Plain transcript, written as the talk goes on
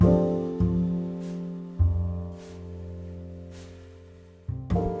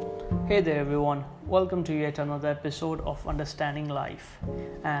Hey there, everyone. Welcome to yet another episode of Understanding Life.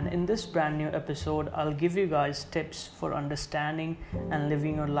 And in this brand new episode, I'll give you guys tips for understanding and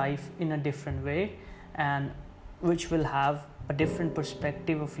living your life in a different way, and which will have a different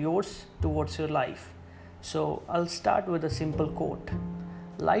perspective of yours towards your life. So, I'll start with a simple quote: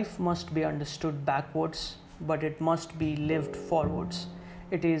 Life must be understood backwards, but it must be lived forwards.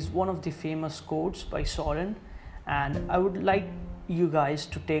 It is one of the famous quotes by Soren, and I would like you guys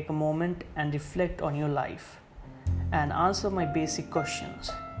to take a moment and reflect on your life and answer my basic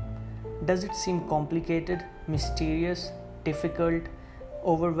questions. Does it seem complicated, mysterious, difficult,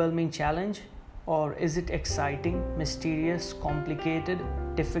 overwhelming challenge? Or is it exciting, mysterious, complicated,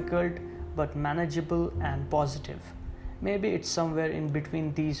 difficult, but manageable and positive? Maybe it's somewhere in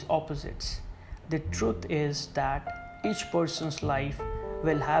between these opposites. The truth is that each person's life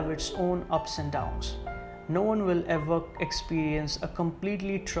will have its own ups and downs. No one will ever experience a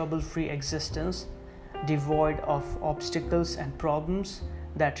completely trouble-free existence, devoid of obstacles and problems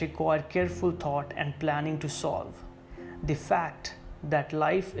that require careful thought and planning to solve. The fact that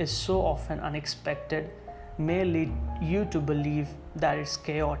life is so often unexpected may lead you to believe that it's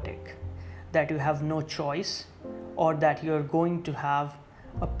chaotic, that you have no choice, or that you're going to have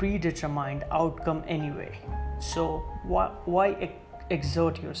a predetermined outcome anyway. So why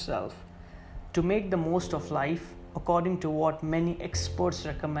exert yourself? To make the most of life, according to what many experts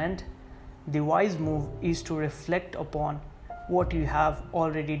recommend, the wise move is to reflect upon what you have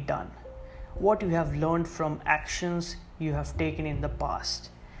already done, what you have learned from actions you have taken in the past,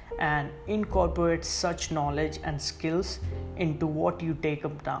 and incorporate such knowledge and skills into what you take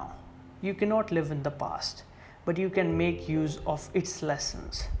up now. You cannot live in the past, but you can make use of its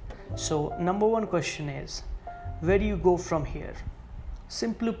lessons. So, number one question is, where do you go from here?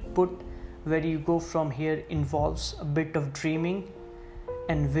 Simply put, where you go from here involves a bit of dreaming,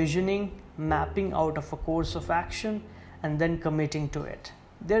 envisioning, mapping out of a course of action, and then committing to it.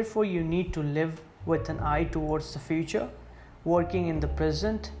 Therefore, you need to live with an eye towards the future, working in the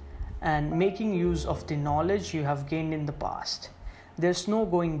present, and making use of the knowledge you have gained in the past. There's no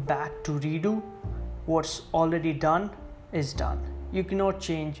going back to redo. What's already done is done. You cannot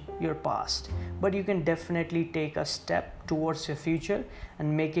change your past, but you can definitely take a step towards your future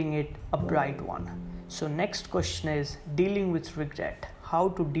and making it a bright one. So next question is dealing with regret. How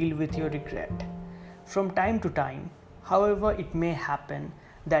to deal with your regret? From time to time, however, it may happen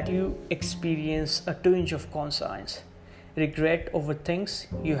that you experience a twinge of conscience, regret over things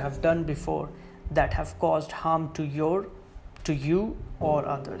you have done before that have caused harm to you or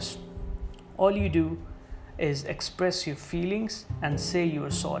others. All you do is express your feelings and say you are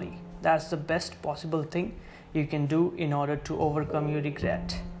sorry. That's the best possible thing you can do in order to overcome your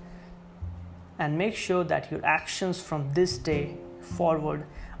regret. And make sure that your actions from this day forward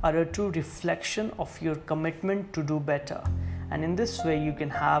are a true reflection of your commitment to do better. And in this way, you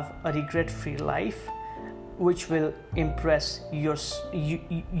can have a regret-free life, which will impress your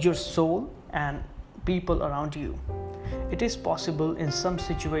soul and people around you. It is possible in some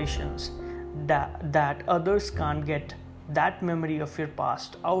situations that others can't get that memory of your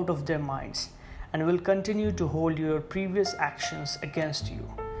past out of their minds and will continue to hold your previous actions against you.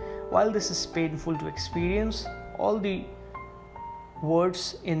 While this is painful to experience, all the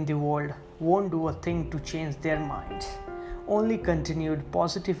words in the world won't do a thing to change their minds. Only continued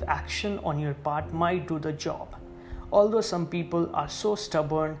positive action on your part might do the job. Although some people are so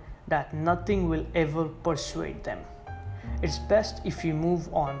stubborn that nothing will ever persuade them. It's best if you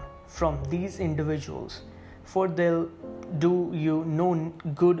move on from these individuals, for they'll do you no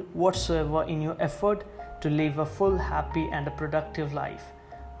good whatsoever in your effort to live a full, happy, and a productive life.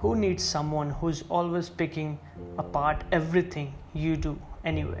 Who needs someone who's always picking apart everything you do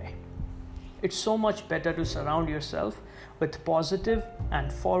anyway? It's so much better to surround yourself with positive and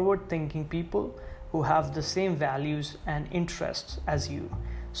forward-thinking people who have the same values and interests as you.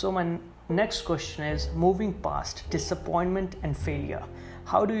 So my next question is moving past disappointment and failure.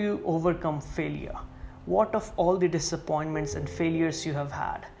 How do you overcome failure? What of all the disappointments and failures you have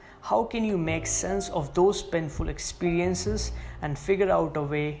had? How can you make sense of those painful experiences and figure out a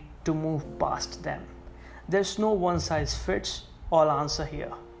way to move past them? There's no one-size-fits-all answer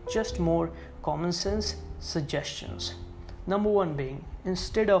here, just more common sense suggestions. Number one being,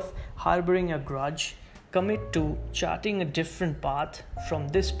 instead of harboring a grudge, commit to charting a different path from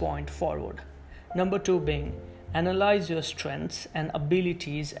this point forward. Number two being, analyze your strengths and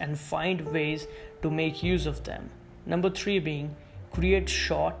abilities and find ways to make use of them. Number three being, create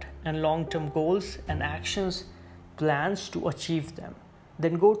short and long-term goals and actions plans to achieve them.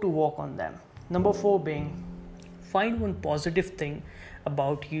 Then go to work on them. Number four being, find one positive thing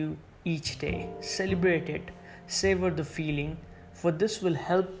about you each day. Celebrate it, savor the feeling, for this will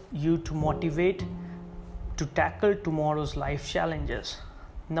help you to motivate to tackle tomorrow's life challenges.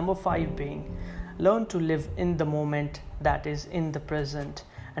 Number 5 being learn to live in the moment, that is, in the present,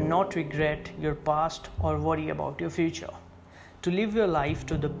 and not regret your past or worry about your future. To live your life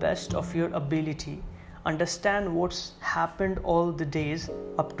to the best of your ability, understand what's happened all the days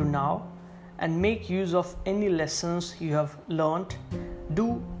up to now, and make use of any lessons you have learned.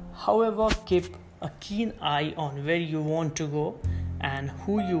 Do, however, keep a keen eye on where you want to go and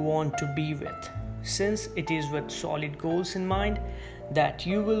who you want to be with, since it is with solid goals in mind that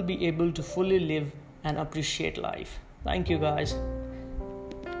you will be able to fully live and appreciate life. Thank you, guys.